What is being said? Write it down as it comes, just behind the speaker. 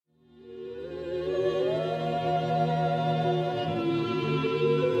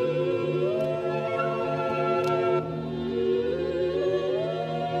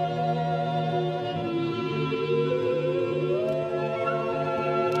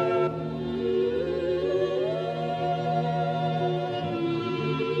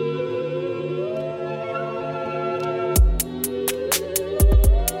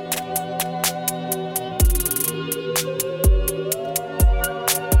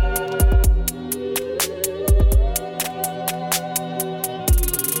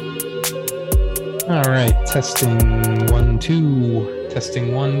All right, testing 1 2,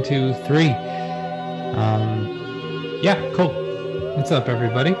 testing 1 2 3. Yeah, cool. What's up,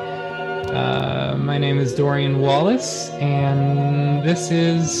 everybody? My name is Dorian Wallace, and this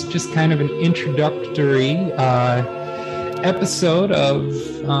is just kind of an introductory episode of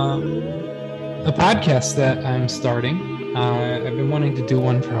a podcast that I'm starting. I've been wanting to do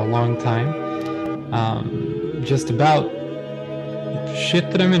one for a long time, just about shit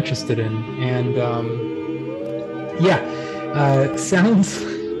that I'm interested in, and sounds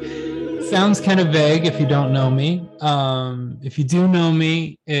kind of vague if you don't know me. If you do know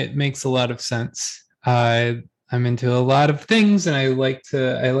me, it makes a lot of sense. I'm into a lot of things, and I like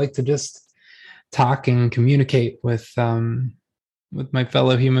to just talk and communicate with my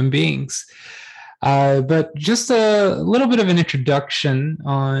fellow human beings. But just a little bit of an introduction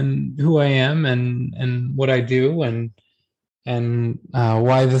on who I am and what I do, and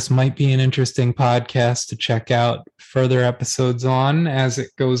why this might be an interesting podcast to check out further episodes on as it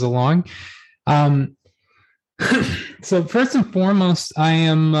goes along. So first and foremost,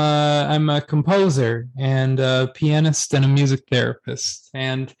 I'm a composer and a pianist and a music therapist,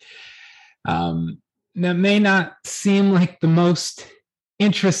 and that may not seem like the most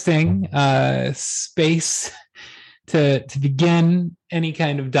interesting space to begin any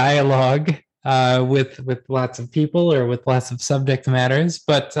kind of dialogue with lots of people or with lots of subject matters,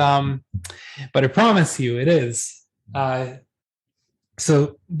 but I promise you it is.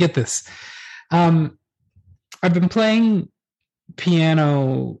 So get this. I've been playing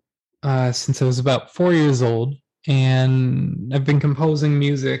piano since I was about 4 years old, and I've been composing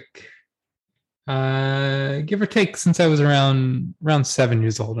music give or take since I was around 7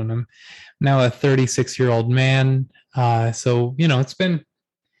 years old, and I'm now a 36-year-old man. So it's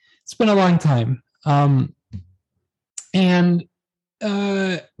been a long time. And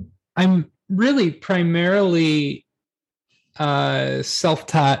I'm really primarily a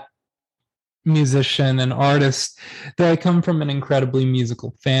self-taught musician and artist, though I come from an incredibly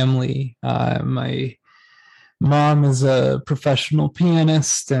musical family. My mom is a professional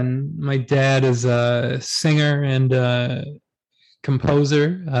pianist, and my dad is a singer and a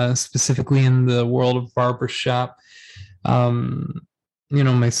composer, specifically in the world of barbershop.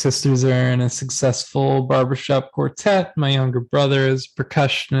 My sisters are in a successful barbershop quartet. My younger brother is a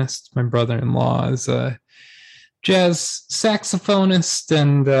percussionist. My brother-in-law is a jazz saxophonist,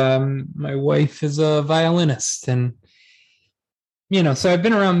 and my wife is a violinist. And, so I've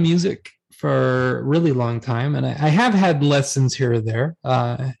been around music for a really long time, and I have had lessons here or there.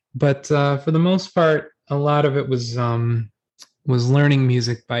 But for the most part, a lot of it was learning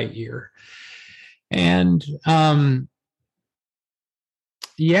music by ear. And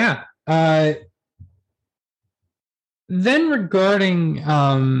then regarding,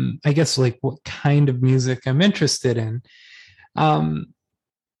 I guess, like what kind of music I'm interested in, a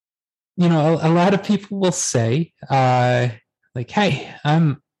lot of people will say, like, hey,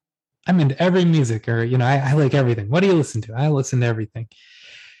 I'm into every music, or, I like everything. What do you listen to? I listen to everything.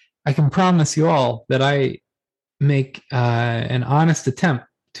 I can promise you all that I make an honest attempt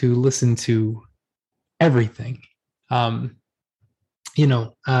to listen to everything.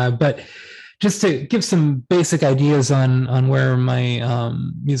 But just to give some basic ideas on where my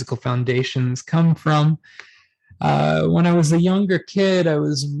musical foundations come from. When I was a younger kid, I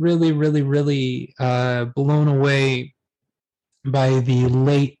was really, really, really blown away by the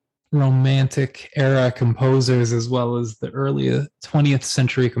late Romantic era composers, as well as the early 20th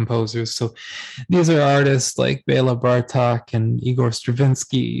century composers. So these are artists like Bela Bartok and Igor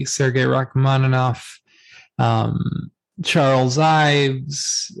Stravinsky, Sergei Rachmaninoff, Charles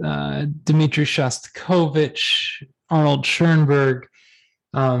Ives, Dmitri Shostakovich, Arnold Schoenberg.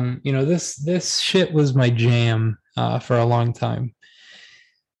 This shit was my jam for a long time.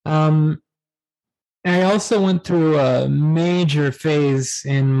 I also went through a major phase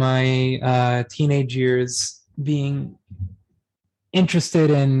in my teenage years being interested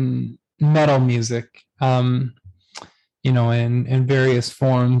in metal music, in various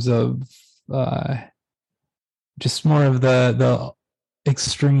forms of just more of the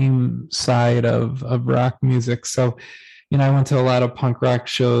extreme side of rock music. So, I went to a lot of punk rock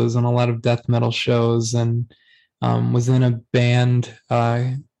shows and a lot of death metal shows, and was in a band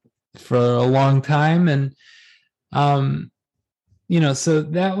for a long time. And, so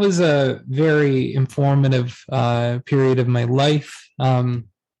that was a very informative period of my life.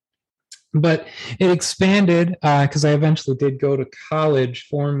 But it expanded because I eventually did go to college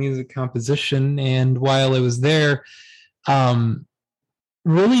for music composition. And while I was there,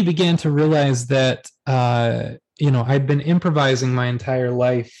 really began to realize that I'd been improvising my entire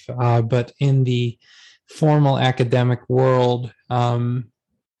life, but in the formal academic world of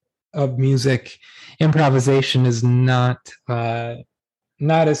music, improvisation is not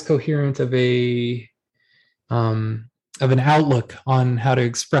as coherent of an outlook on how to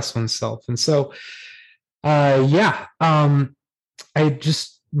express oneself. And so, I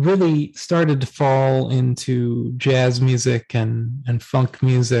just really started to fall into jazz music and funk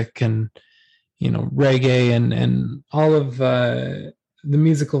music and reggae and all of the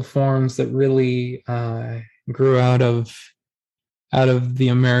musical forms that really grew out of the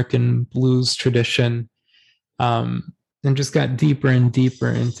American blues tradition, and just got deeper and deeper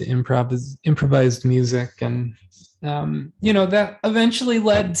into improvised music. And that eventually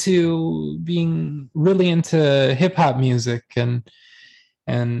led to being really into hip hop music and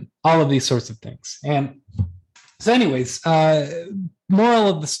all of these sorts of things. And so anyways, moral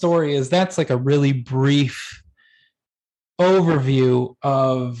of the story is that's like a really brief overview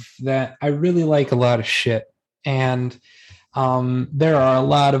of that. I really like a lot of shit. And there are a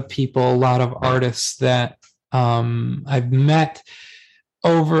lot of people, a lot of artists that I've met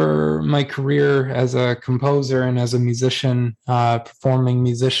over my career as a composer and as a musician, performing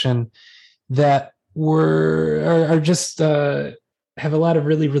musician, that are just have a lot of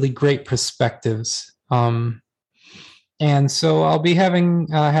really, really great perspectives. And so I'll be having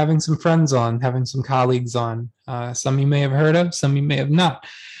some friends on, having some colleagues on. Some you may have heard of, some you may have not.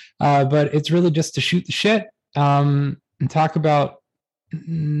 But it's really just to shoot the shit and talk about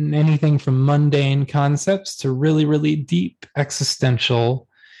anything from mundane concepts to really, really deep existential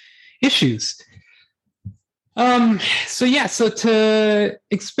issues. So to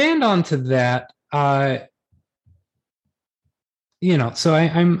expand onto that, so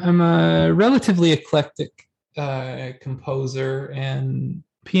I'm a relatively eclectic composer and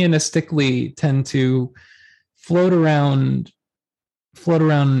pianistically tend to float around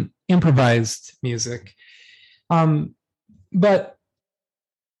improvised music. But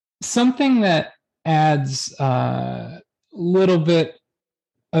something that adds a little bit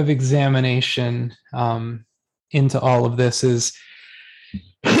of examination into all of this is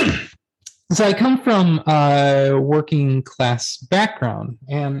so I come from a working class background.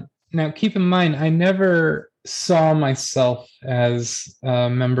 And now keep in mind, I never saw myself as a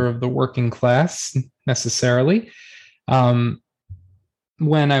member of the working class necessarily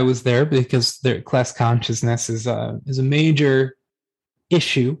when I was there, because their class consciousness is a major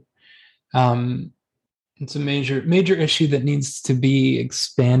issue. It's a major issue that needs to be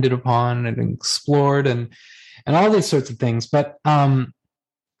expanded upon and explored and all these sorts of things. But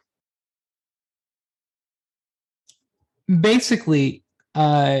basically,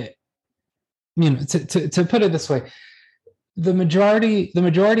 to put it this way, the majority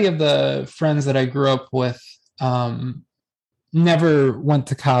of the friends that I grew up with never went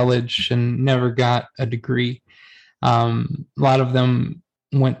to college and never got a degree. A lot of them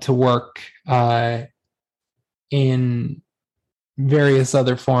went to work in various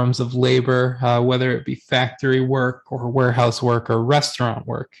other forms of labor, whether it be factory work or warehouse work or restaurant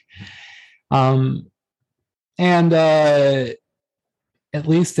work. And at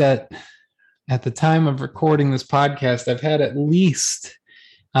least at the time of recording this podcast, I've had at least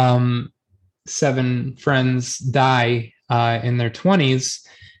 7 friends die in their 20s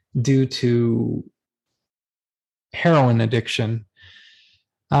due to heroin addiction.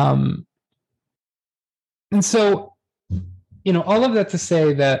 And so, all of that to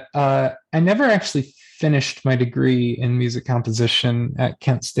say that I never actually finished my degree in music composition at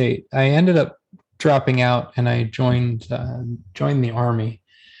Kent State. I ended up dropping out and I joined the Army.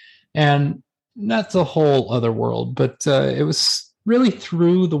 And that's a whole other world, but it was really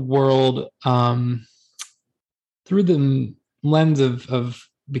through the world, through the lens of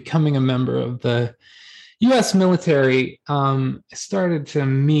becoming a member of the U.S. military, I started to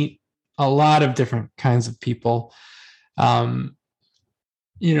meet a lot of different kinds of people, from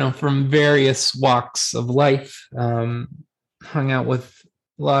various walks of life. Hung out with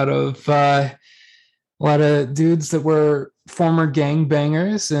a lot of dudes that were former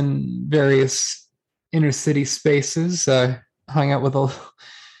gangbangers in various inner city spaces. Hung out with a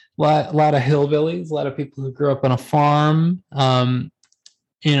lot of hillbillies, a lot of people who grew up on a farm. Hung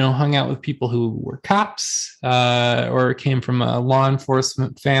out with people who were cops or came from a law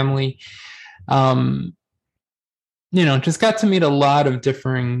enforcement family. Just got to meet a lot of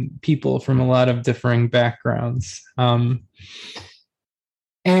differing people from a lot of differing backgrounds. And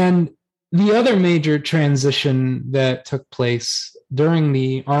the other major transition that took place during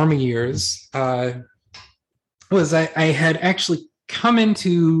the Army years was I had actually come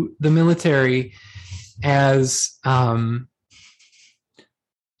into the military as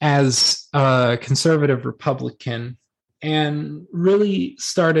a conservative Republican, and really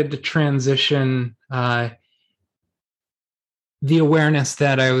started to transition the awareness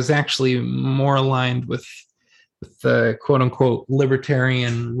that I was actually more aligned with the quote unquote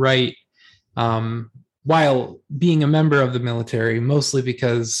libertarian right, while being a member of the military, mostly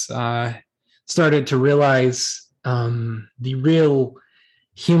because I started to realize the real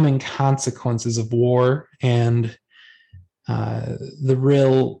human consequences of war and the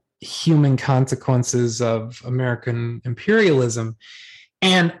real human consequences of American imperialism.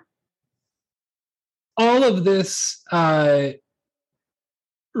 And all of this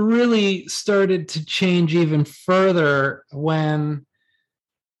really started to change even further when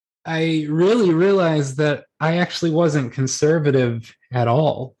I really realized that I actually wasn't conservative at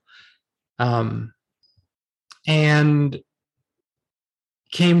all. And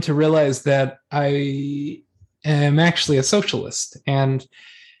came to realize that I am actually a socialist. And,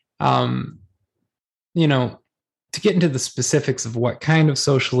 to get into the specifics of what kind of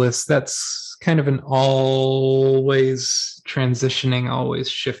socialist, that's kind of an always transitioning, always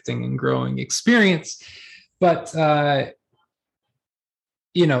shifting and growing experience. But, to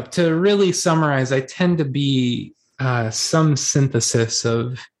really summarize, I tend to be some synthesis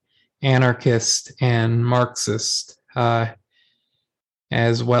of anarchist and Marxist, as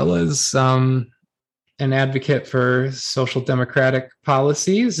well as an advocate for social democratic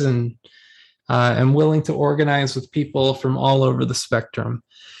policies, and am willing to organize with people from all over the spectrum.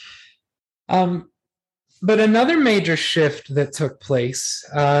 But another major shift that took place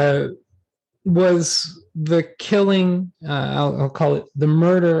was the killing, I'll call it the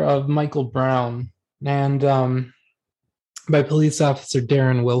murder of Michael Brown, and by police officer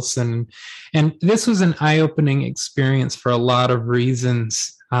Darren Wilson. And this was an eye-opening experience for a lot of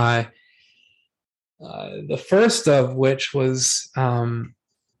reasons. The first of which was, to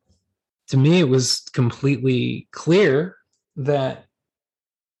me, it was completely clear that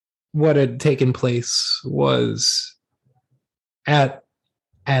what had taken place was at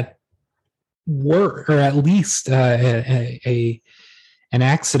work, or at least an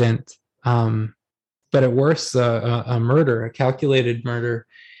accident, but at worst a murder, a calculated murder.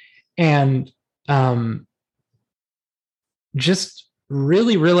 And just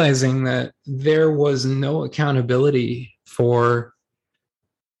really realizing that there was no accountability for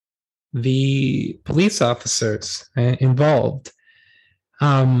the police officers involved.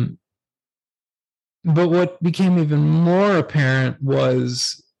 But what became even more apparent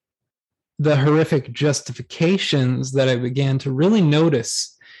was the horrific justifications that I began to really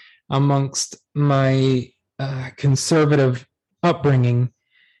notice amongst my conservative upbringing,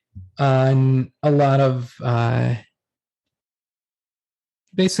 and a lot of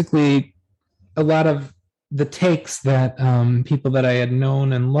basically a lot of the takes that people that I had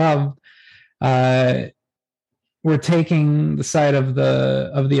known and loved were taking the side of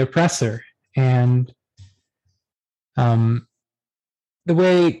the oppressor. And the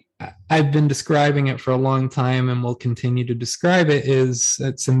way I've been describing it for a long time, and will continue to describe it, is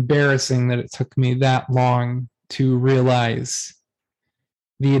it's embarrassing that it took me that long to realize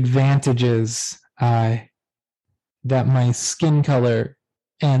the advantages that my skin color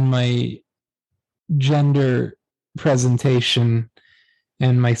and my gender presentation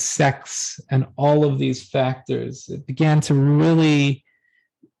and my sex and all of these factors, it began to really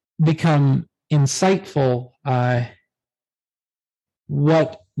become insightful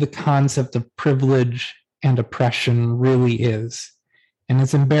what the concept of privilege and oppression really is. And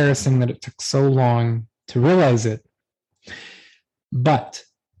it's embarrassing that it took so long to realize it. But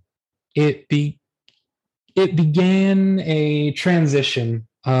it began a transition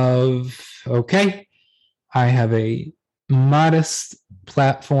of, okay, I have a modest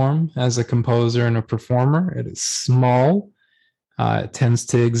platform as a composer and a performer. It is small. It tends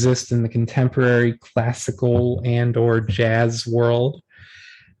to exist in the contemporary classical and or jazz world.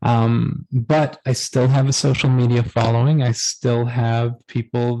 But I still have a social media following. I still have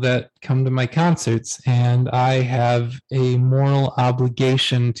people that come to my concerts, and I have a moral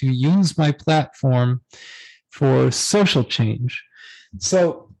obligation to use my platform for social change.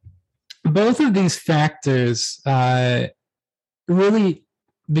 So both of these factors really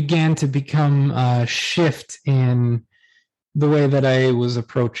began to become a shift in the way that I was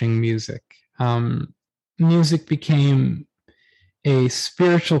approaching music. Music became a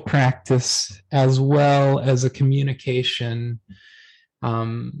spiritual practice as well as a communication,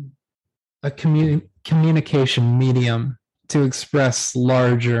 communication medium to express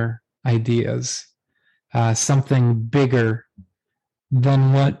larger ideas, something bigger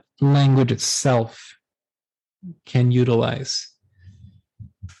than what language itself can utilize.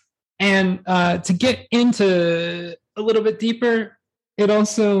 And to get into a little bit deeper, it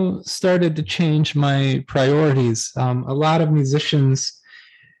also started to change my priorities. A lot of musicians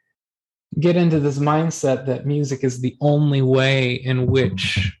get into this mindset that music is the only way in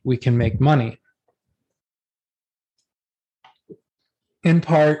which we can make money. In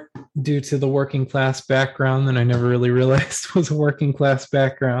part due to the working class background that I never really realized was a working class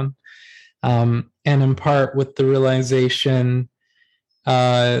background. And in part with the realization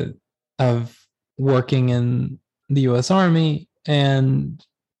of working in the US Army, and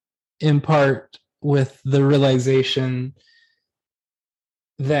in part with the realization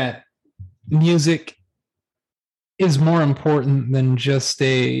that music is more important than just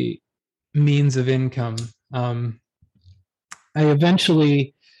a means of income. I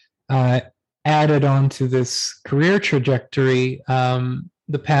eventually added on to this career trajectory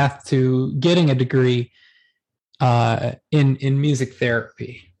the path to getting a degree in music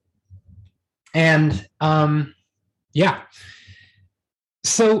therapy. And yeah,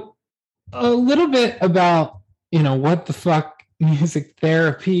 so a little bit about, what the fuck music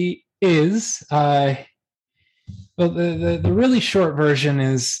therapy is. Well, the really short version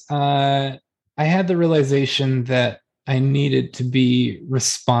is I had the realization that I needed to be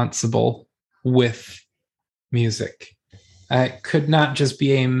responsible with music. It could not just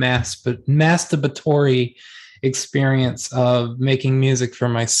be a masturbatory experience of making music for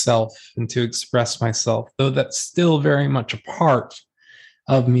myself and to express myself, though that's still very much a part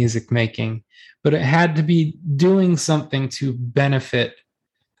of music making. But it had to be doing something to benefit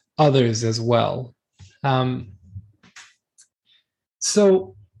others as well.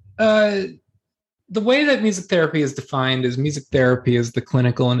 The way that music therapy is defined is music therapy is the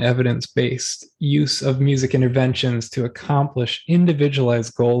clinical and evidence-based use of music interventions to accomplish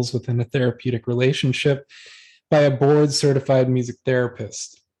individualized goals within a therapeutic relationship by a board-certified music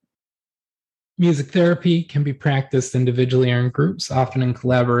therapist. Music therapy can be practiced individually or in groups, often in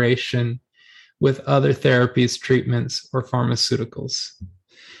collaboration with other therapies, treatments, or pharmaceuticals.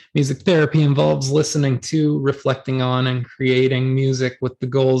 Music therapy involves listening to, reflecting on, and creating music with the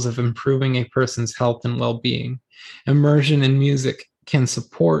goals of improving a person's health and well-being. Immersion in music can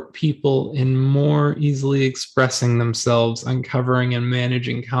support people in more easily expressing themselves, uncovering and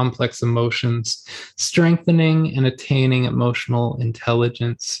managing complex emotions, strengthening and attaining emotional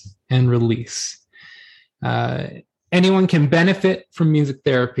intelligence and release. Anyone can benefit from music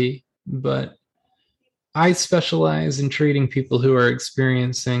therapy, but I specialize in treating people who are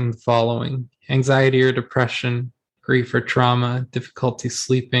experiencing the following: anxiety or depression, grief or trauma, difficulty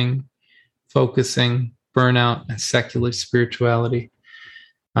sleeping, focusing, burnout, and secular spirituality.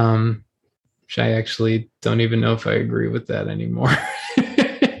 Which I actually don't even know if I agree with that anymore.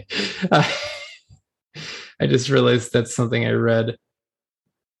 I just realized that's something I read.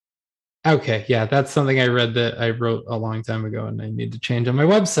 Okay, yeah, that's something I read that I wrote a long time ago, and I need to change on my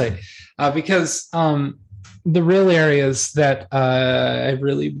website because the real areas that I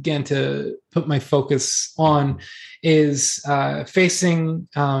really began to put my focus on is facing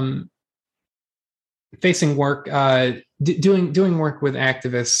work, doing work with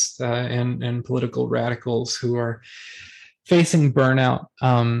activists and political radicals who are facing burnout.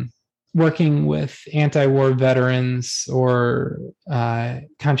 Working with anti-war veterans or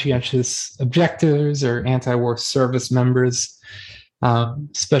conscientious objectors or anti-war service members,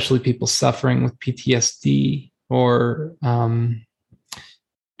 especially people suffering with PTSD or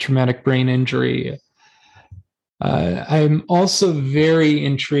traumatic brain injury. I'm also very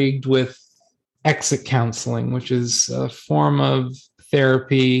intrigued with exit counseling, which is a form of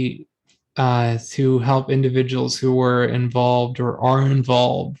therapy to help individuals who were involved or are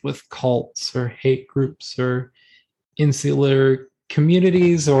involved with cults or hate groups or insular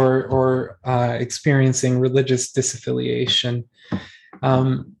communities or experiencing religious disaffiliation.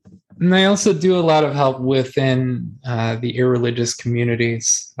 And I also do a lot of help within the irreligious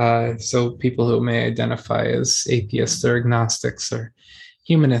communities. So people who may identify as atheists or agnostics or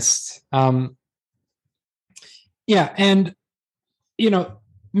humanists. And,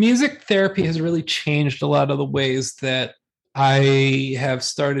 music therapy has really changed a lot of the ways that I have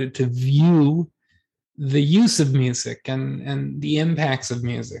started to view the use of music and the impacts of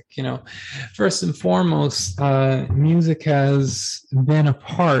music. First and foremost, music has been a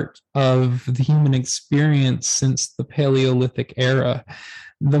part of the human experience since the Paleolithic era.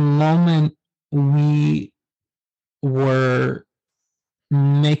 The moment we were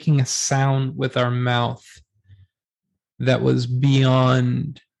making a sound with our mouth that was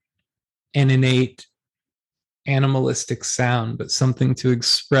beyond an innate animalistic sound, but something to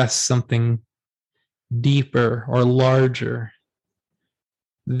express something deeper or larger,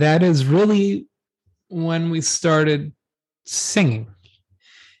 that is really when we started singing.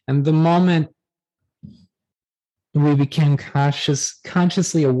 And the moment we became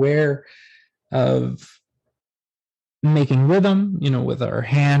consciously aware of making rhythm, with our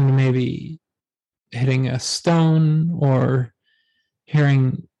hand maybe hitting a stone or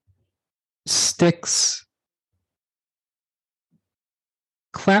hearing sticks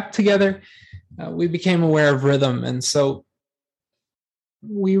clap together, we became aware of rhythm. And so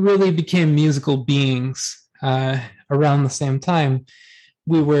we really became musical beings around the same time.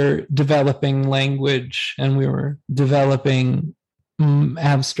 We were developing language and we were developing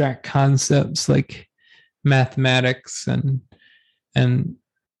abstract concepts like mathematics and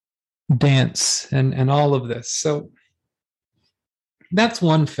dance and all of this. So that's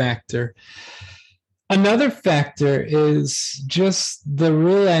one factor. Another factor is just the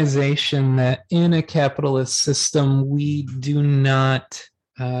realization that in a capitalist system, we do not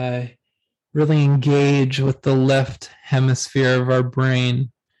really engage with the left hemisphere of our brain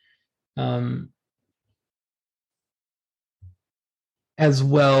as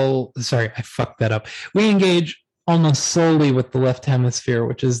well. Sorry, I fucked that up. We engage almost solely with the left hemisphere,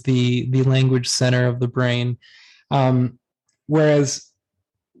 which is the language center of the brain, whereas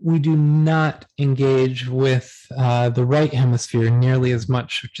we do not engage with the right hemisphere nearly as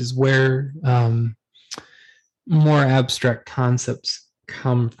much, which is where more abstract concepts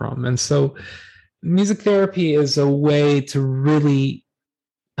come from. And so music therapy is a way to really,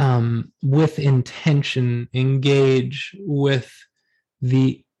 with intention, engage with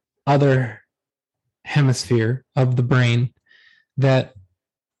the other hemisphere of the brain that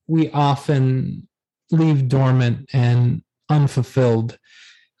we often leave dormant and unfulfilled,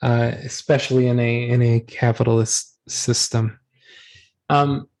 especially in a capitalist system.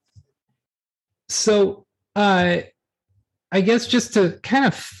 So I guess just to kind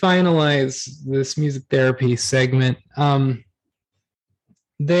of finalize this music therapy segment,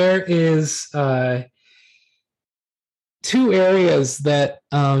 there is two areas that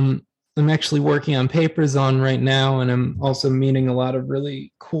I'm actually working on papers on right now, and I'm also meeting a lot of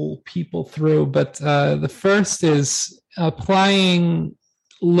really cool people through. But the first is applying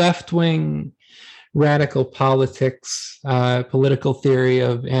left-wing radical politics, political theory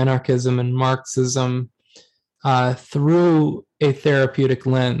of anarchism and Marxism through a therapeutic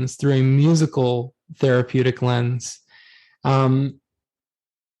lens, through a musical therapeutic lens,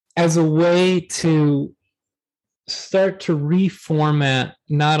 as a way to start to reformat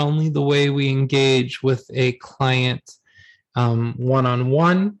not only the way we engage with a client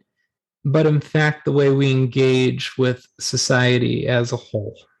one-on-one, but in fact the way we engage with society as a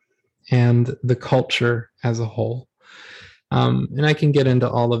whole and the culture as a whole. And I can get into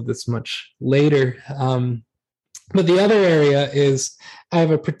all of this much later. But the other area is I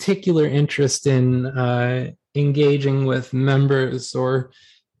have a particular interest in engaging with members or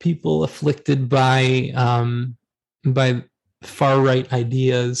people afflicted by far-right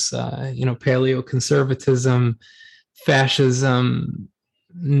ideas, paleoconservatism, fascism,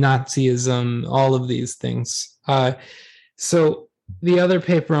 Nazism, all of these things. So the other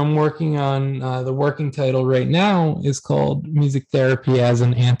paper I'm working on, the working title right now is called Music Therapy as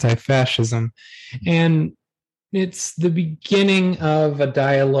an Anti-Fascism. And it's the beginning of a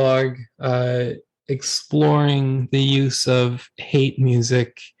dialogue exploring the use of hate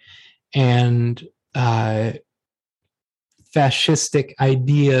music and fascistic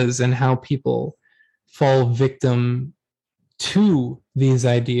ideas and how people fall victim to these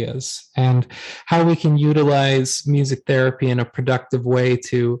ideas and how we can utilize music therapy in a productive way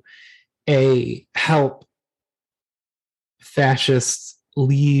to help fascists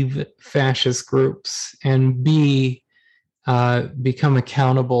leave fascist groups and become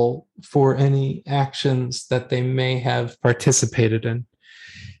accountable for any actions that they may have participated in.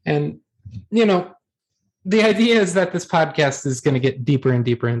 And the idea is that this podcast is going to get deeper and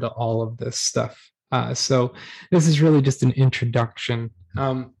deeper into all of this stuff. So this is really just an introduction.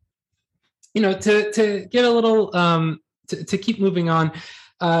 To get a little to keep moving on.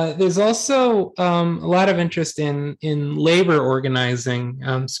 There's also a lot of interest in labor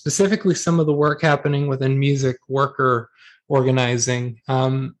organizing, specifically some of the work happening within music worker organizing.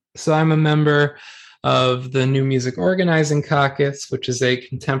 So I'm a member of the New Music Organizing Caucus, which is a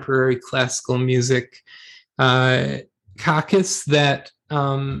contemporary classical music caucus that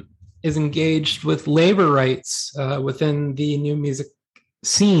is engaged with labor rights within the new music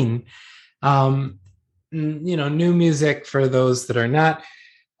scene. New music, for those that are not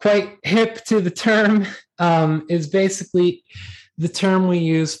quite hip to the term, is basically the term we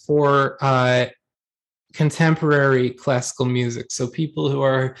use for contemporary classical music. So people who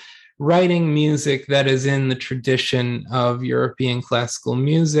are writing music that is in the tradition of European classical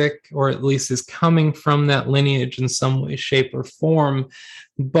music, or at least is coming from that lineage in some way, shape, or form,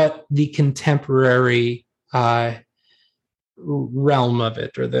 but the contemporary realm of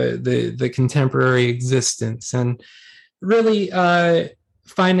it, or the contemporary existence, and really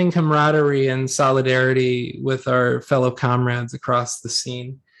finding camaraderie and solidarity with our fellow comrades across the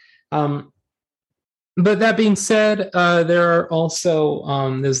scene. But that being said, there are also,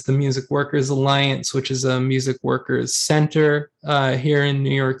 there's the Music Workers Alliance, which is a music workers center here in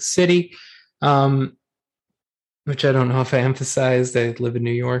New York City, which I don't know if I emphasized. I live in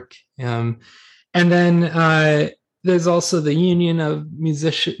New York. And then there's also the Union of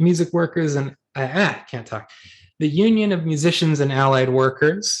Music Workers and, can't talk. The Union of Musicians and Allied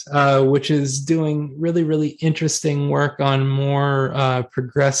Workers, which is doing really, really interesting work on more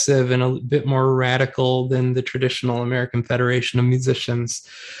progressive and a bit more radical than the traditional American Federation of Musicians.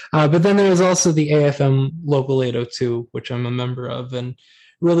 But then there is also the AFM Local 802, which I'm a member of, and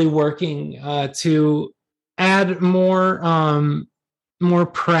really working to add more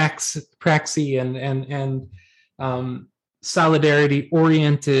praxis and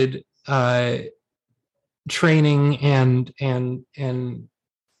solidarity-oriented training and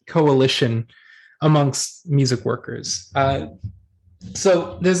coalition amongst music workers.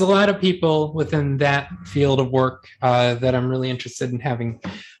 So there's a lot of people within that field of work that I'm really interested in having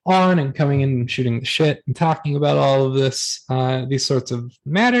on and coming in and shooting the shit and talking about all of this, these sorts of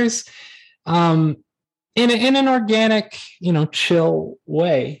matters, in an organic, chill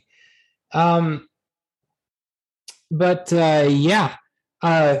way.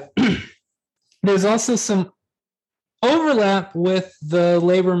 There's also some overlap with the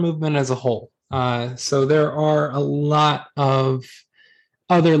labor movement as a whole. So there are a lot of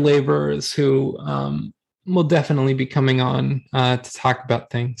other laborers who will definitely be coming on to talk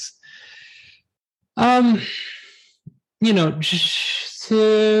about things.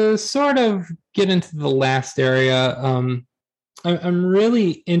 To sort of get into the last area, I'm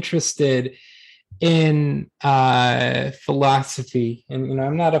really interested in philosophy, and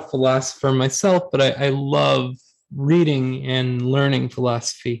I'm not a philosopher myself, but I love reading and learning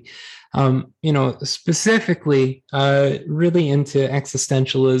philosophy. Specifically, really into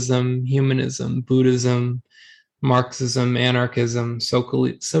existentialism, humanism, Buddhism, Marxism, anarchism,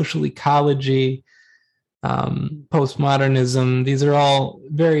 social ecology, postmodernism. These are all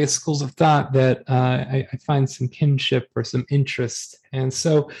various schools of thought that I find some kinship or some interest, and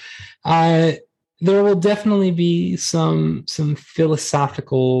so there will definitely be some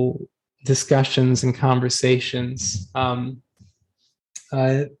philosophical discussions and conversations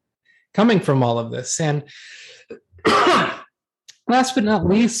coming from all of this. And last but not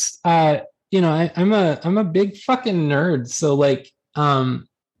least, I'm a big fucking nerd. So I'm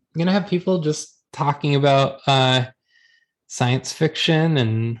gonna have people just talking about science fiction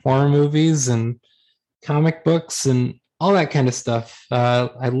and horror movies and comic books and all that kind of stuff.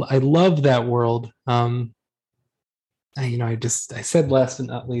 I love that world. I said last but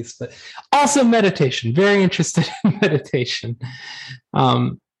not least, but also meditation. Very interested in meditation,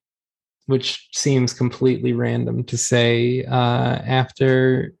 which seems completely random to say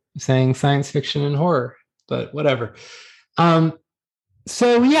after saying science fiction and horror, but whatever.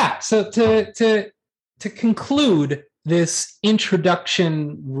 So to conclude this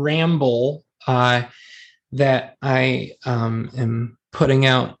introduction ramble that I am putting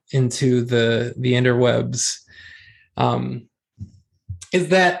out into the interwebs, is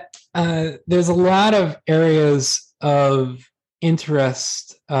that there's a lot of areas of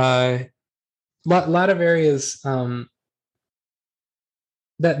interest, lot of areas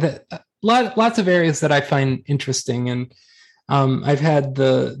lots of areas that I find interesting, and I've had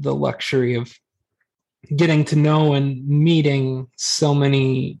the luxury of getting to know and meeting so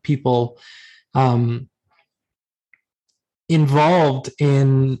many people involved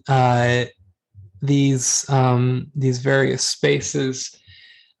in these various spaces,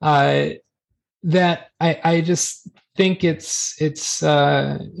 that I just think it's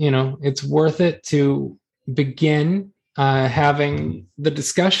worth it to begin having the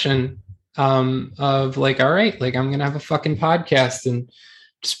discussion of all right, I'm gonna have a fucking podcast and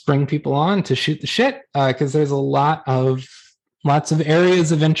just bring people on to shoot the shit, because there's lots of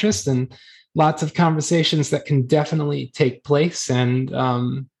areas of interest and lots of conversations that can definitely take place. And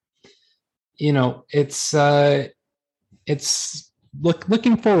it's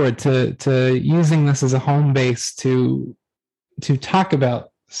looking forward to using this as a home base to talk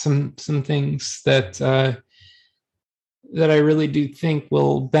about some things that that I really do think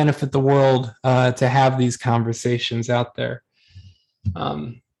will benefit the world to have these conversations out there.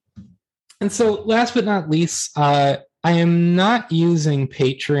 And so last but not least, I am not using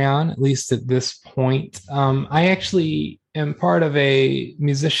Patreon, at least at this point. I actually am part of a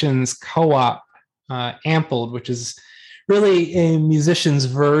musicians co-op, Ampled, which is really a musician's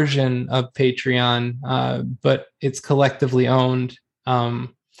version of Patreon, but it's collectively owned.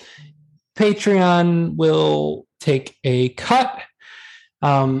 Patreon will take a cut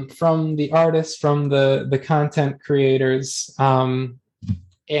from the artists, from the content creators. And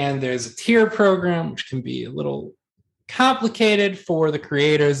there's a tier program, which can be a little complicated for the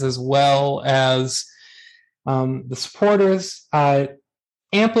creators as well as the supporters.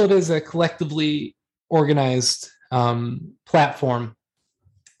 Ampled is a collectively organized platform,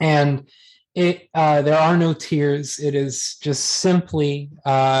 and there are no tiers. It is just simply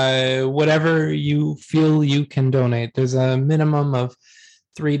whatever you feel you can donate. There's a minimum of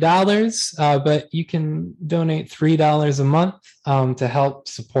 $3, but you can donate $3 a month to help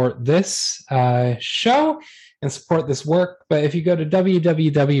support this show and support this work. But if you go to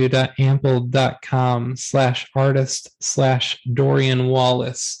www.ampled.com/artist/Dorian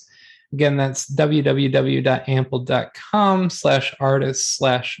Wallace, again, that's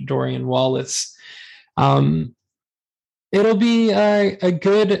www.ampled.com/artist/Dorian Wallace. It'll be a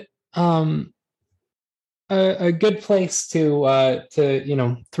good place to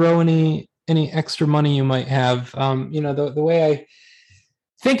throw any extra money you might have. The way I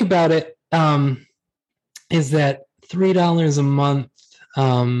think about it is that $3 a month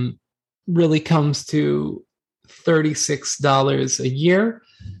really comes to $36 a year,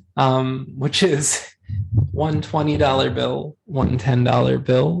 which is one $20 bill, one $10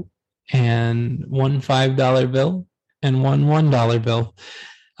 bill, and one $5 bill, and one $1 bill.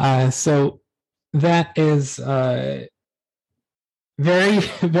 So that is very,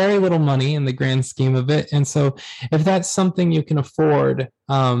 very little money in the grand scheme of it. And so if that's something you can afford,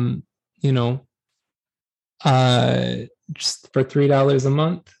 just for $3 a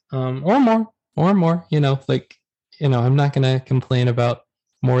month, or more, I'm not going to complain about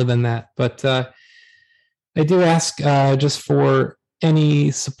more than that. But I do ask just for any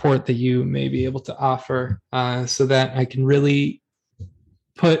support that you may be able to offer, so that I can really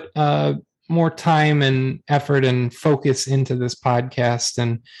put more time and effort and focus into this podcast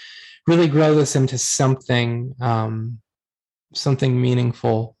and really grow this into something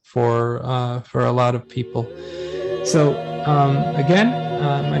meaningful for a lot of people. So again,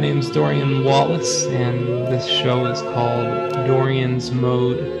 my name is Dorian Wallace, and this show is called Dorian's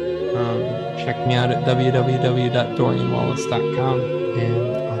Mode. Check me out at www.dorianwallace.com,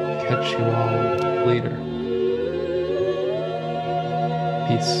 and I'll catch you all later.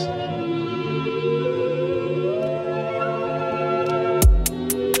 Peace.